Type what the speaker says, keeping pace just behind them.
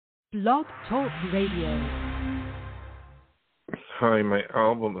Blog Talk Radio. Hi, my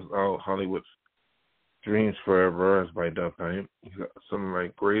album is out, Hollywood Dreams Forever, is by Dub Hype. Some of my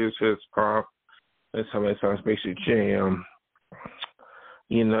greatest hits pop. That's how my songs Basic Jam.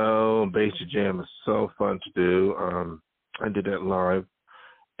 You know, Basic Jam is so fun to do. I did that live.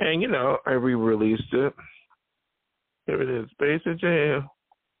 And, you know, I re-released it. Here it is, Basic Jam.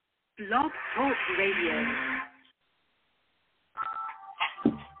 Blog Talk Radio.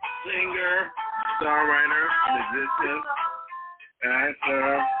 Singer, songwriter, musician,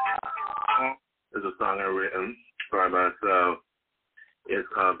 actor. It's a song I've written by myself. It's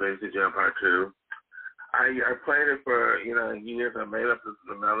called Basic Jam Part 2. I played it for, years. I made up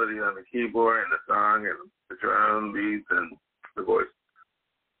the melody on the keyboard and the song and the drum beats and the voice.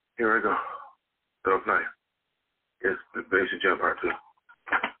 Here we go. So it's nice. It's the Basic Jam Part 2.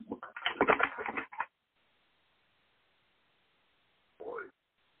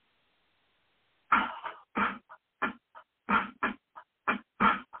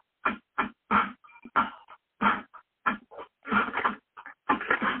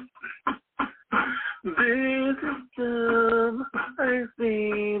 This is time I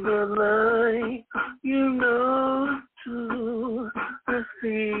see the light, you know it's true, I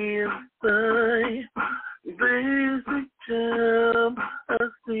see inside. Basic Jam, I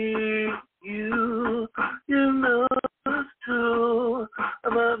see you, you know it's true,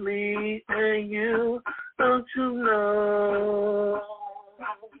 about me and you, don't you know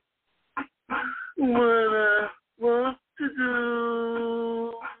what I want to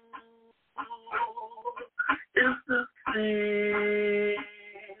do? It's the singer.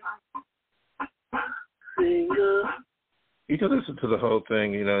 You can listen to the whole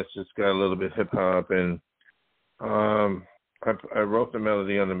thing, it's just got a little bit hip hop, and I wrote the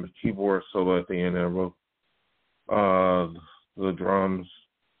melody on the keyboard solo at the end, and I wrote the drums,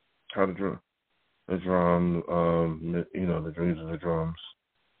 the dreams of the drums.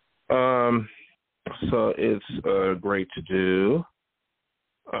 So it's great to do.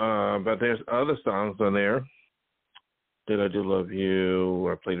 But there's other songs on there. Did I Do Love You?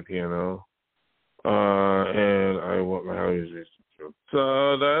 I play the piano. And I Want My Holidays.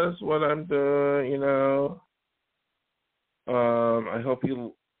 So that's what I'm doing, I hope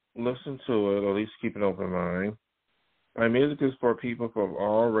you listen to it, or at least keep an open mind. My music is for people from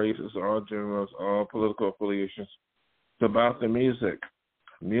all races, all genders, all political affiliations. It's about the music.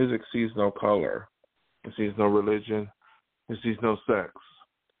 Music sees no color. It sees no religion. It sees no sex.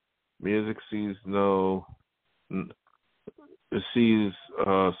 Music sees it sees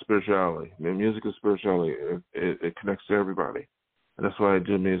spirituality. Music is spirituality. It connects to everybody. And that's why I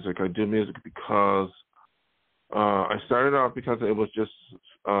do music. I do music because I started off because it was just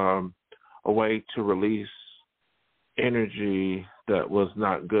a way to release energy that was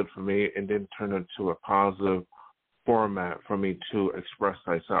not good for me, and then turn it into a positive format for me to express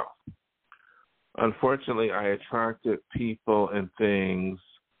myself. Unfortunately, I attracted people and things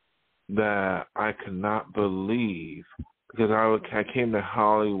that I could not believe, because I came to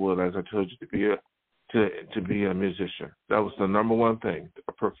Hollywood, as I told you, to be a musician. That was the number one thing,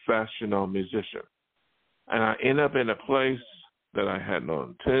 a professional musician. And I ended up in a place that I had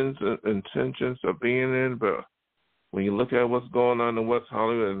no intentions of being in, but when you look at what's going on in West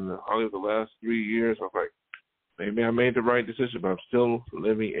Hollywood and Hollywood the last 3 years, I was like, maybe I made the right decision, but I'm still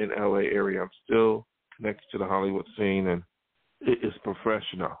living in LA area. I'm still connected to the Hollywood scene, and it is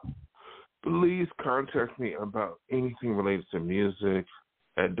professional. Please contact me about anything related to music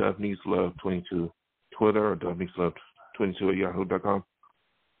at DubNeedsLove22 Twitter, or DubNeedsLove22 at yahoo.com.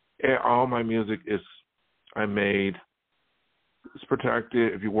 And all my music is it's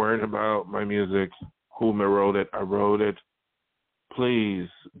protected. If you're worried about my music, whom I wrote it. Please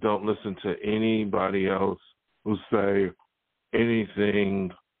don't listen to anybody else who say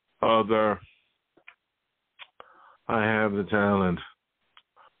anything other. I have the talent.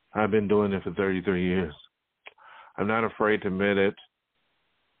 I've been doing it for 33 years. I'm not afraid to admit it.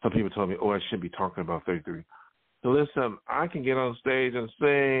 Some people tell me, I shouldn't be talking about 33. So listen, I can get on stage and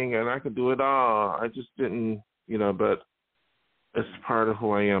sing, and I can do it all. I just didn't, but it's part of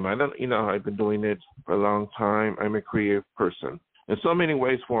who I am. I've been doing it for a long time. I'm a creative person in so many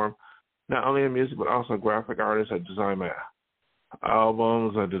ways for him, not only in music, but also a graphic artist. I design my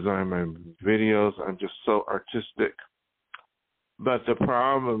albums. I design my videos. I'm just so artistic. But the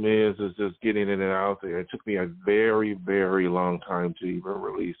problem is just getting it out there. It took me a very, very long time to even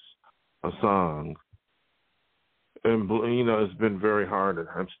release a song. And, it's been very hard.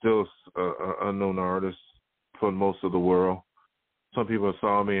 I'm still an unknown artist for most of the world. Some people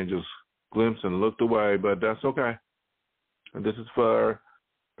saw me and just glimpsed and looked away, but that's okay. And this is for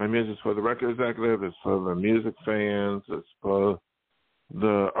my music's for the record executive, it's for the music fans, it's for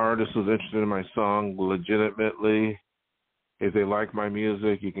the artist who's interested in my song legitimately. If they like my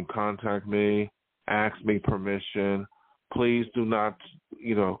music, you can contact me, ask me permission. Please do not,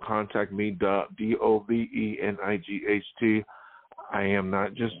 contact me, DOVENIGHT. I am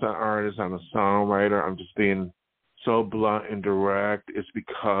not just an artist, I'm a songwriter. I'm just being so blunt and direct. It's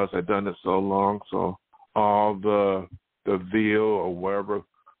because I've done it so long, so all the veil or wherever,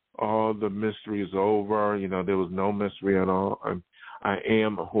 all the mystery is over. There was no mystery at all. I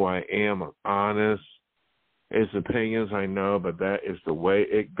am who I am. I'm honest. It's opinions, I know, but that is the way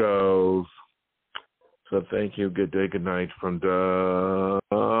it goes. So thank you. Good day, good night from Dove.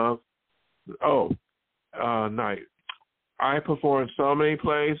 Night. I perform so many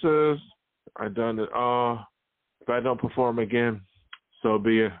places. I've done it all. If I don't perform again, so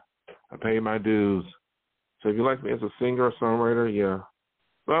be it. I pay my dues. So if you like me as a singer or songwriter, yeah.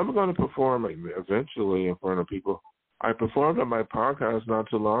 But I'm going to perform eventually in front of people. I performed on my podcast not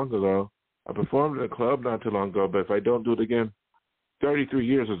too long ago. I performed in a club not too long ago, but if I don't do it again, 33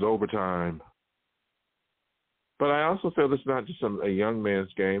 years is overtime. But I also feel it's not just a young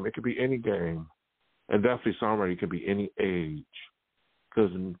man's game. It could be any game. And definitely songwriting could be any age.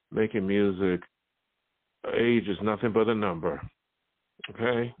 Because making music, age is nothing but a number.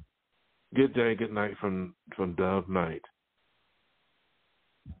 Okay? Good day, good night from Dove Night.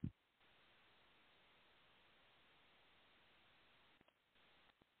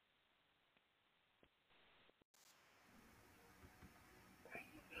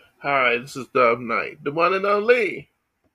 Hi, this is Dove Night, the one and only.